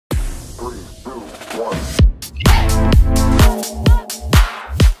Hey,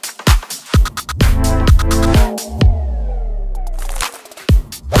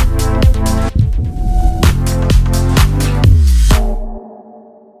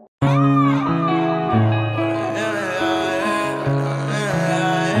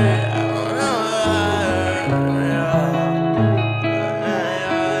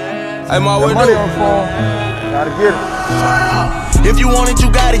 my way money on phone. Gotta get it. If you want it, you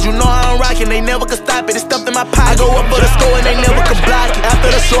got it. You know how I'm rockin'. They never could stop it. It's stuffed in my pocket. I go up for the score and they never could block it. After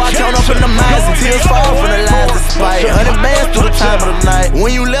the show, I count up in the minds and tears fall from the lies of spite. 100 bands through the time of the night.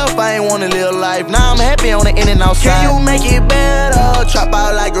 When you left, I ain't wanna live life. Now I'm happy on the in and outside. Can you make it better? Trap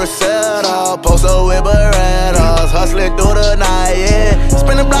out like Griselda. Post up with Berettas. Hustling through the night, yeah.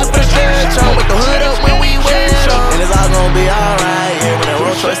 Spin the block for the stretch on with the hood up when we wear it. And it's all gonna be alright, yeah. When that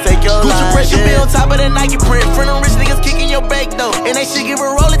road choice take your life, Gucci pressure be on top of the Nike print. Friend them rich niggas kicking your back though. And they shit give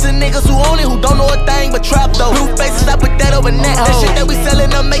a rollin' to niggas who own it, who don't know a thing but trap though. Blue faces, I put that over net. That shit that we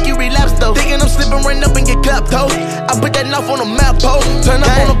sellin' up make you relapse though. Thinking I'm slippin', run up and get clapped though. I put that knife on the map though. Turn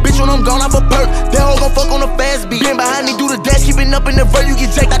up on a bitch when I'm gone off a perk. That hoe gon' fuck on the fast beat. Been behind me, do the dash, keepin' up in the vert. You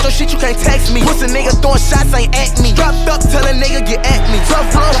get jacked out your shit, you can't text me. Pussy nigga throwing shots, ain't at me. Dropped up, tell a nigga get at me.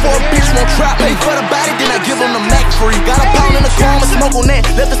 Tough run for a bitch, won't trap. Pay for the body, then I give him the Mac free. Got a pound in the car, I'ma smoke on that.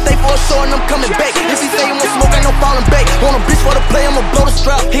 Left the stay for a show and I'm coming back. If he say he won't smoke, ain't no falling back. Want a bitch for the play, I'ma blow the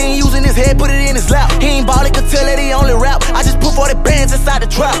strap. He ain't using his head, put it in his lap. He ain't ballin', could tell that he only rap. I just put 40 bands inside the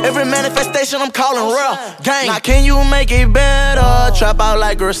trap. Every manifestation I'm calling real. Gang. Now can you make it better? Trap out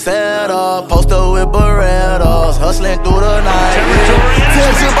like Griselda. Post up with Berettas. Hustling through the night. Yeah.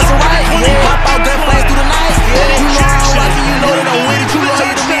 Tell Jim bust a right. Yeah. Pop out gun flames through the night. Yeah. You know how I'm rockin', you know that I'm with it. You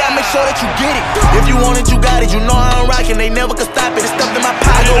loyal to me, I make sure that you get it. If you want it, you got it. You know how I'm rockin'. They never could stop it. It's stuffed in my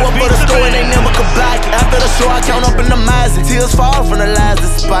pocket. I go up for the store and they never could block it. After the show, I count up in the miles and tears fall from the lies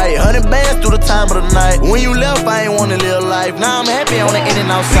of spite. 100 bands through the time of the night. When you left, I ain't wanna live life. Now I'm happy on the in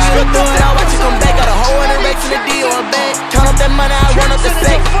and outside. Now watch you come back. Got a whole 100 racks in the D or a bag. Count up that money, I run up the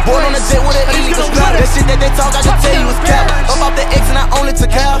sack. Born on the jet with an illegal strap. That shit that they talk, I can tell you is cap. Up off the X and I only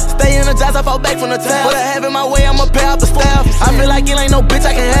took out. Stay energized, I fall back from the tab. But I have it my way, I'ma pay off the staff. I feel like it ain't no bitch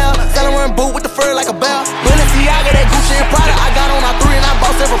I can have. Selling run boot with the fur like a bell. Balenciaga, that Gucci and Prada. I got on our 3 and I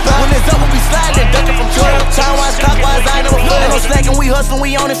bought several pounds. When it's up, we be sliding and ducking from 12. Time wise, clockwise, I ain't never feel. Ain't no slacking, we hustlin',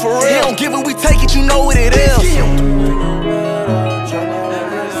 we on it for real. He don't give it, we take it, you know what it is.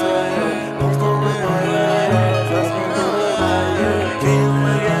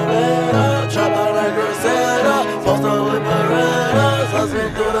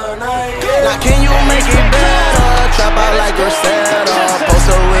 Now can you make it better? Trap out like Griselda. Post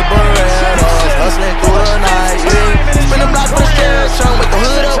up with Berettas. Hustling through the night, yeah. Spin the block for the stretch on with the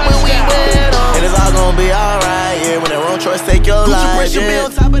hood up when we wear it on. And it's all gonna be alright, yeah. When that wrong choice take your life, yeah. Be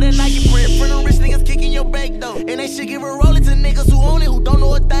on top of the Nike print. Friend them rich niggas kicking your back though. And they shit give a rollin' to niggas who own it, who don't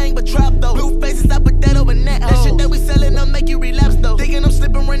know a thing but trap though. Blue faces, I put that over net. That shit that we sellin' up make you relapse though. Thinking I'm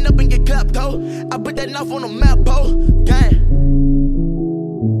slippin', run up and get clapped though. I put that knife on the map, po. Gang.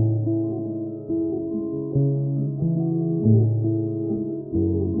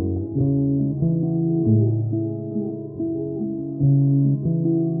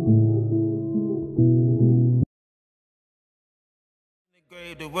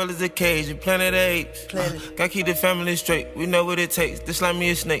 The world is a cage, you planet apes. Gotta keep the family straight, we know what it takes. This like me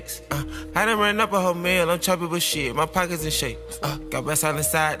is snakes. I done ran up a whole meal, I'm choppy with shit, my pockets in shape. Got rest out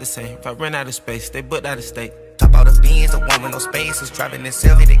inside the same. If I ran out of space, they booked out of state. Top out the beans, the one with no space. Was driving in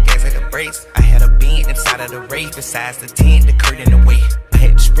Sylvia, the gas at the brakes. I had a bean inside of the race, besides the tent, the curtain away. I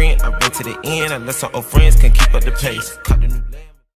had to sprint, I ran to the end. I let some old friends can't keep up the pace. Caught the new